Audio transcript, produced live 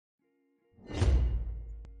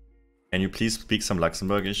Can you please speak some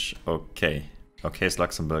Luxembourgish? Okay. Okay, it's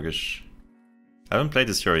Luxembourgish. I haven't played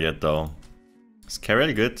this hero yet though. Is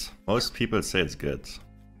Cariel good? Most people say it's good.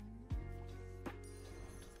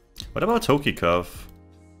 What about Toki Curve?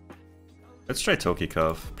 Let's try Toki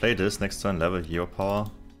Curve. Play this next turn, level hero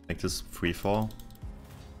power. Make this 3-4.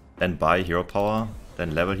 Then buy hero power.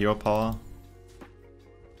 Then level hero power.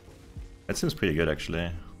 That seems pretty good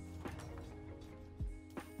actually.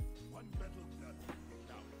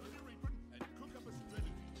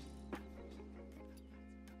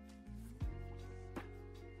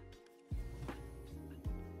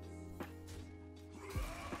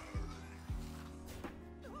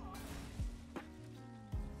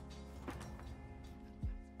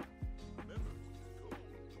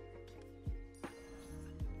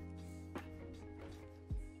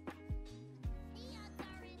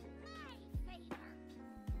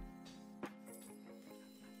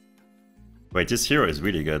 Wait, this hero is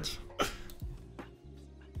really good.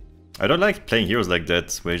 I don't like playing heroes like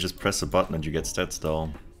that, where you just press a button and you get stats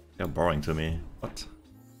though. They're boring to me. What?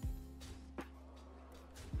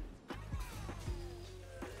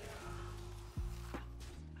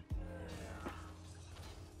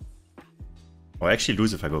 Oh, I actually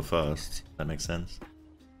lose if I go first. That makes sense.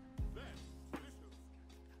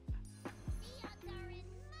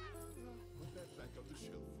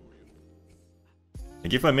 I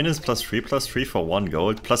give my minions +3/+3 for 1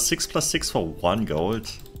 gold, +6/+6 for 1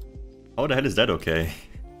 gold. How the hell is that okay?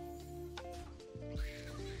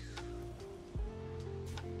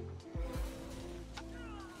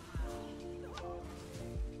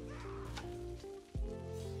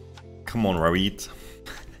 Come on, Rarit.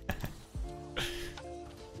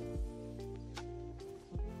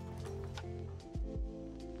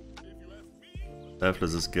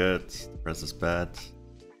 Deathless is good, Press is bad.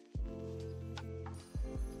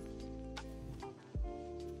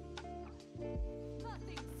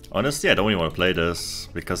 Honestly, I don't even want to play this,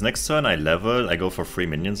 because next turn I level, I go for 3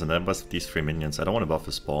 minions, and then buff these 3 minions. I don't want to buff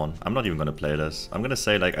the spawn. I'm not even going to play this. I'm going to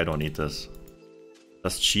say, like, I don't need this.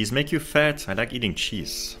 Does cheese make you fat? I like eating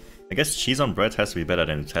cheese. I guess cheese on bread has to be better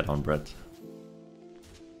than fat on bread.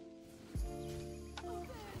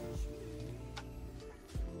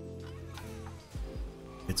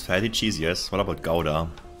 It's fatty cheese, yes. What about Gouda?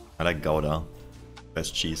 I like Gouda.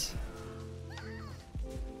 Best cheese.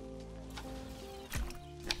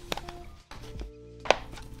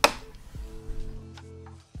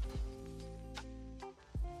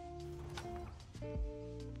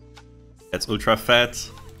 That's ultra fat.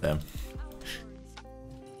 Damn.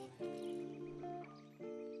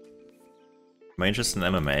 Am I interested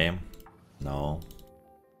in MMA? No.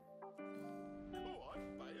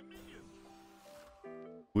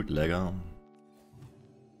 Bootlegger.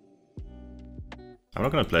 I'm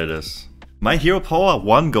not gonna play this. My hero power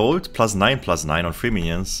 1 gold +9/+9 on 3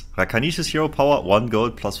 minions. Rakanish's hero power 1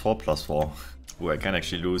 gold +4/+4. Ooh, I can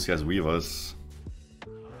actually lose. He has weavers.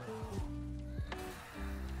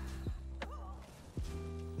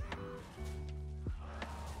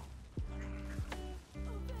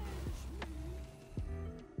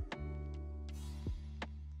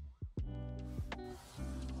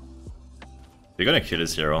 We're gonna kill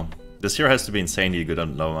this hero. This hero has to be insanely good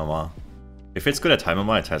on low MMA. If it's good at high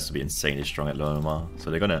MMA, it has to be insanely strong at low MMA. So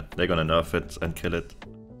they're gonna nerf it and kill it.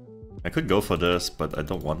 I could go for this, but I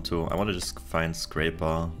don't want to. I want to just find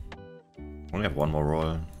Scraper. I only have 1 more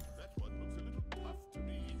roll.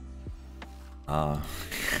 Ah.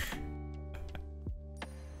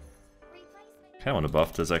 Kinda want to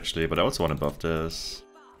buff this actually, but I also want to buff this.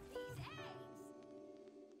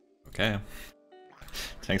 Okay.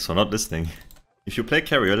 Thanks for not listening. If you play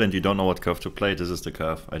Cariel and you don't know what curve to play, this is the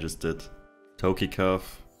curve I just did. Toki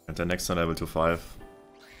curve, and then next on level to 5.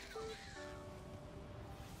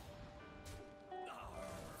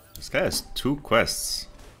 This guy has 2 quests.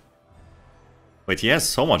 Wait, he has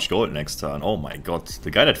so much gold next turn. Oh my god. The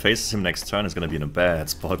guy that faces him next turn is gonna be in a bad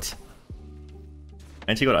spot.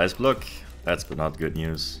 And he got Ice Block. That's not good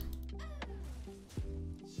news.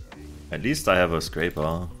 At least I have a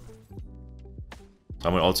Scraper.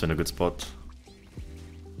 I'm also in a good spot.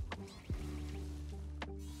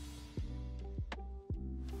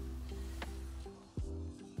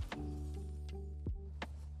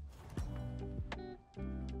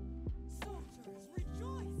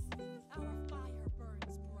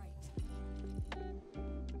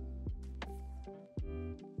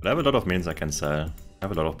 But I have a lot of minions I can sell. I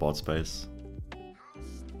have a lot of board space.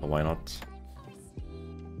 So why not?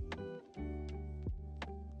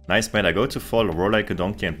 Nice mate, I go to fall, roll like a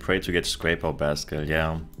donkey and pray to get Scraper or Baskel.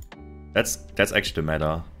 Yeah. That's actually the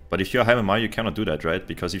meta. But if you're Heimemai, you cannot do that, right?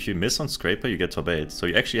 Because if you miss on Scraper, you get top 8. So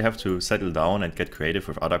you actually have to settle down and get creative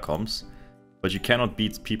with other comps. But you cannot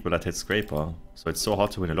beat people that hit Scraper. So it's so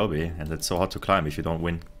hard to win a lobby, and it's so hard to climb if you don't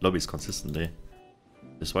win lobbies consistently.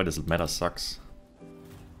 That's why this meta sucks.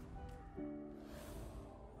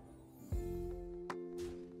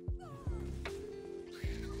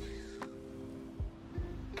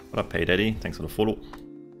 What up, Pay Daddy? Thanks for the follow.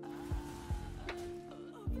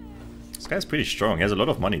 This guy's pretty strong. He has a lot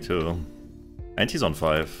of money too. And he's on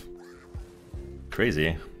 5.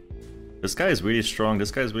 Crazy. This guy is really strong.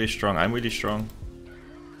 This guy is really strong. I'm really strong.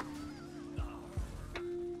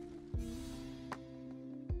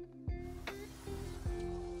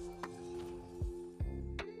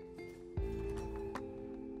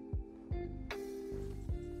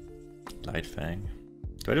 Light Fang.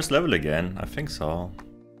 Do I just level again? I think so.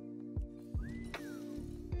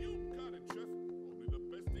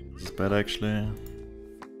 This is bad actually.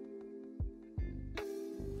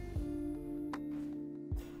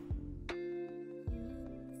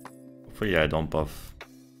 Hopefully I don't buff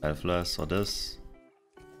Elfless or this.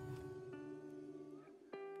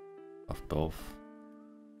 Buff both.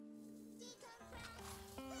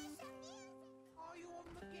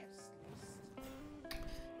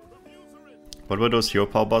 What were those hero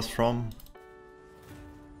power buffs from?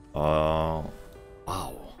 Wow.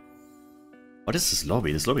 What is this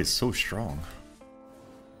lobby? This lobby is so strong.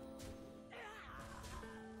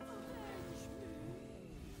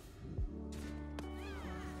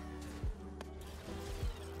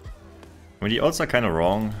 I mean, the odds are kind of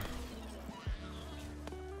wrong.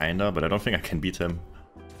 Kinda, but I don't think I can beat him.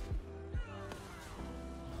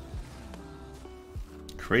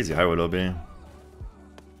 Crazy hero lobby.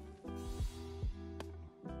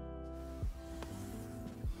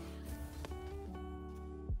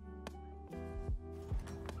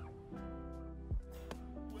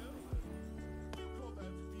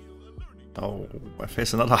 Oh, I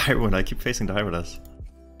face another hero and I keep facing the Hyrule.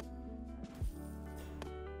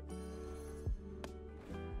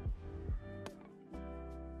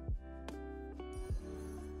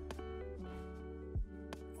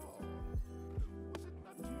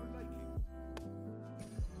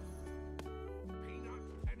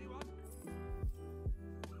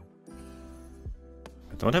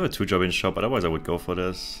 I don't have a 2-job in shop, otherwise I would go for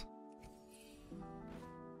this.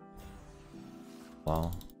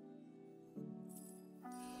 Wow.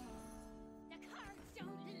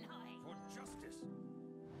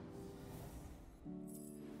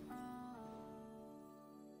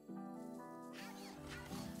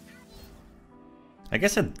 I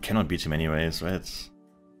guess I cannot beat him anyways, right?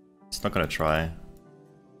 It's not gonna try.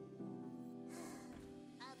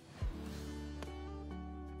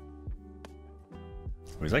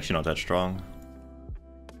 Oh, he's actually not that strong.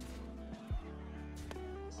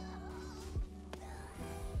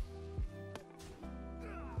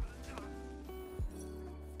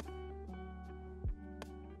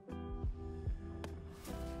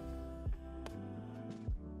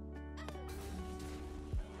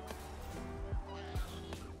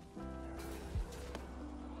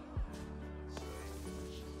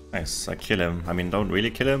 Nice, I kill him. I mean, don't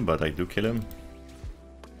really kill him, but I do kill him.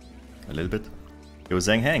 A little bit. Yo,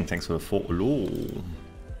 Zhang Hang, thanks for the follow.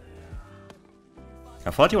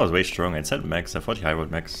 I thought he was way strong. It said max. I thought he high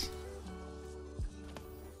rolled max.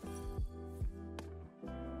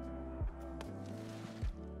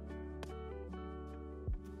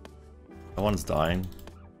 That one's dying.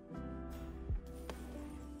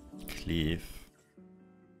 Cleave.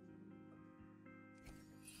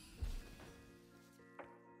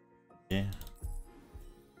 Yeah.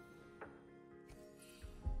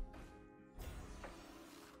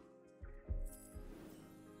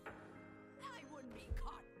 I wouldn't be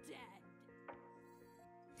caught dead.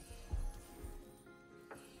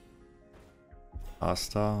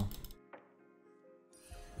 Asta.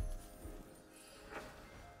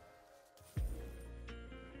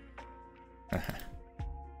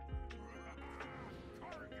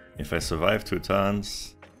 If I survive 2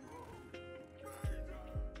 turns.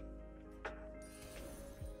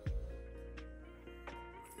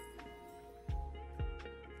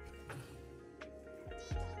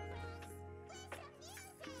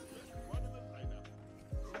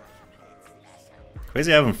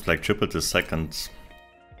 Crazy I haven't like tripled this second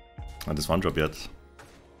on this 1-drop yet.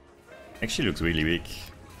 Actually looks really weak.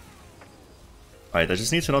 Alright, I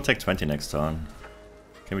just need to not take 20 next turn.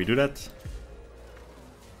 Can we do that?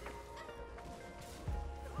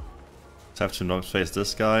 Just have to not face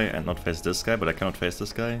this guy and not face this guy, but I cannot face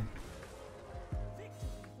this guy.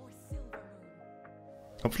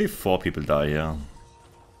 Hopefully 4 people die here.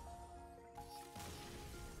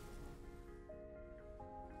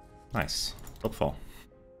 Nice. Top 4.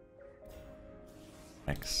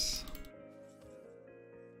 X.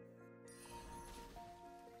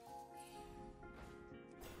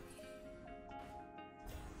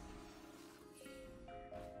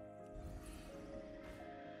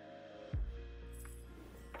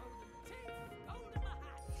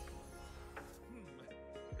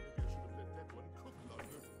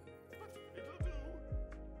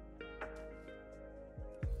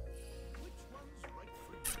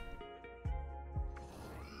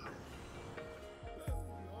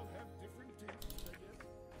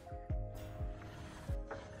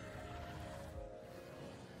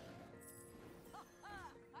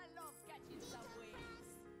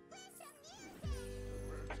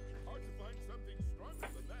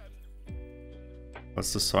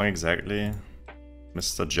 What's the song exactly?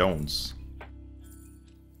 Mr. Jones.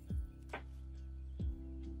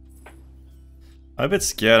 I'm a bit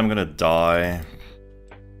scared I'm gonna die.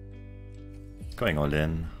 Going all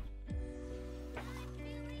in.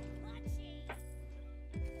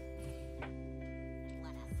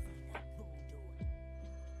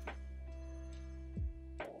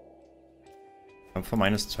 I'm for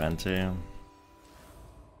 -20.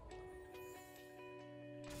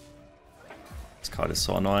 This card is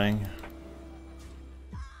so annoying.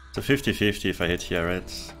 It's a 50-50 if I hit here,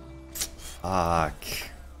 right? Fuck.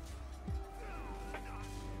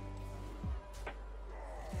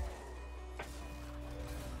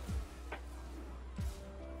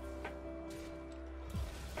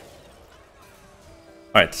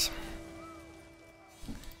 Alright.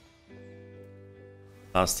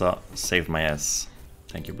 Blaster saved my ass.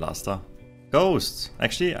 Thank you, Blaster. Ghost!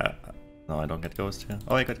 Actually, no, I don't get Ghost here.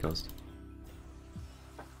 Oh, I got Ghost.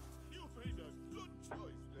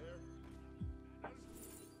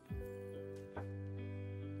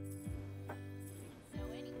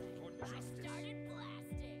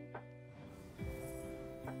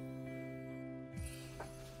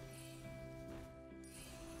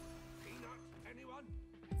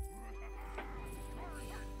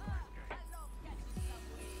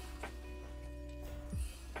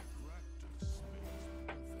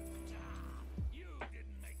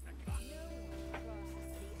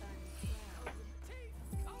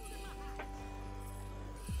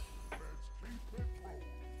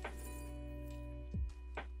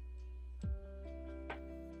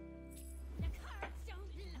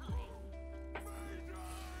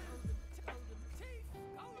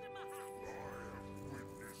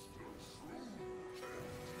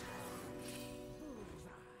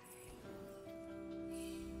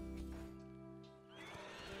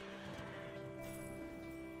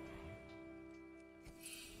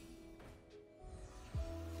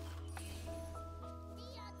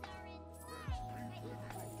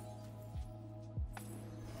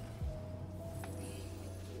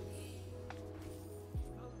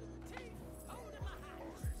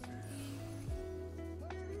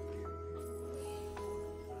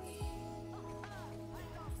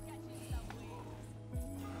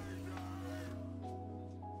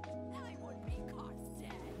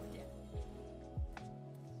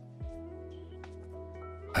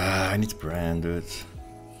 I need to brand it.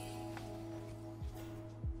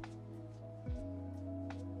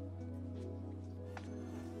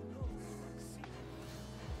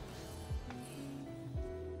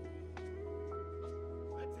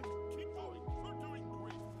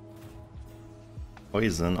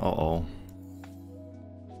 Poison, uh-oh.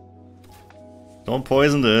 Don't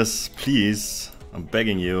poison this, please. I'm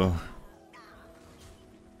begging you.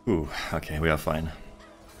 Ooh, okay, we are fine.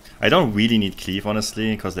 I don't really need cleave,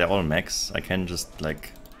 honestly, because they're all max. I can just,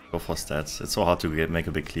 like, go for stats. It's so hard to make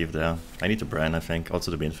a big cleave there. I need to brand, I think,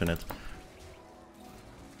 also to be infinite.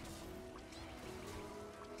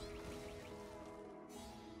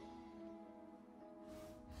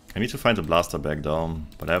 I need to find a blaster back down,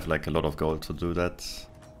 but I have, like, a lot of gold to do that.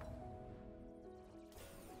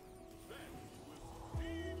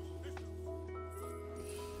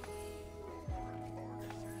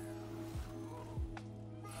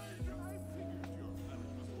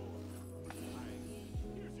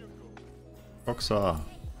 Boxer.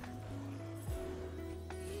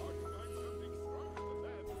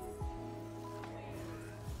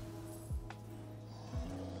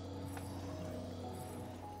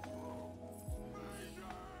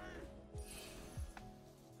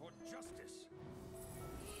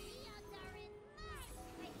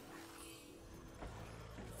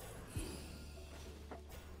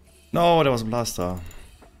 No, there was a blaster.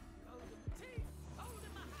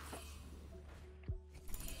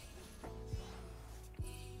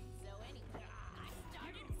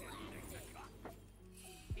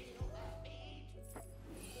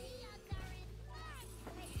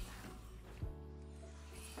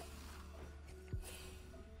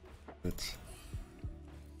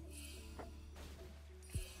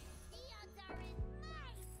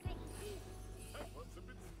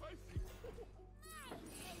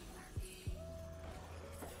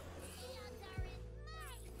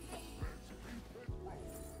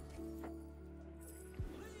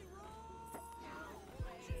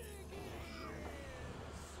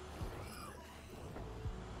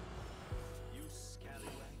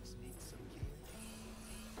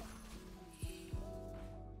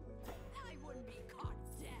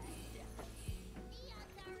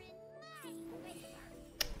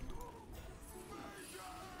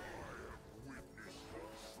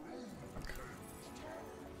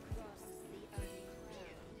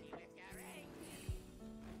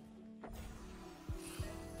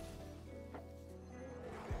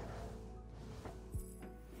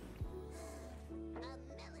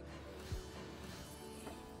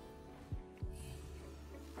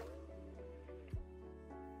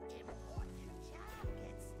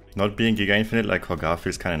 Not being Giga Infinite like Hogar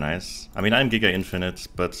feels kinda nice. I mean, I'm Giga Infinite,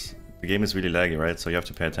 but the game is really laggy, right? So you have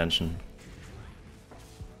to pay attention.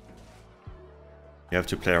 You have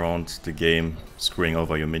to play around the game, screwing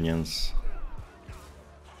over your minions.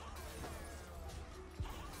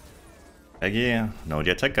 Peggy? No,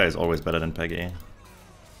 the attack guy is always better than Peggy.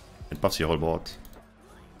 It buffs your whole board.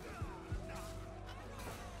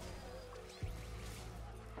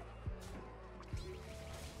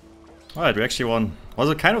 Alright, we actually won. Was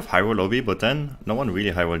a kind of high roll lobby, but then no one really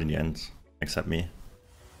high rolled in the end, except me.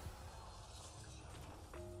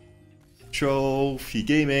 Trophy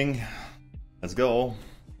gaming. Let's go.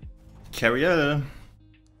 Cariel.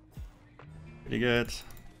 Pretty good.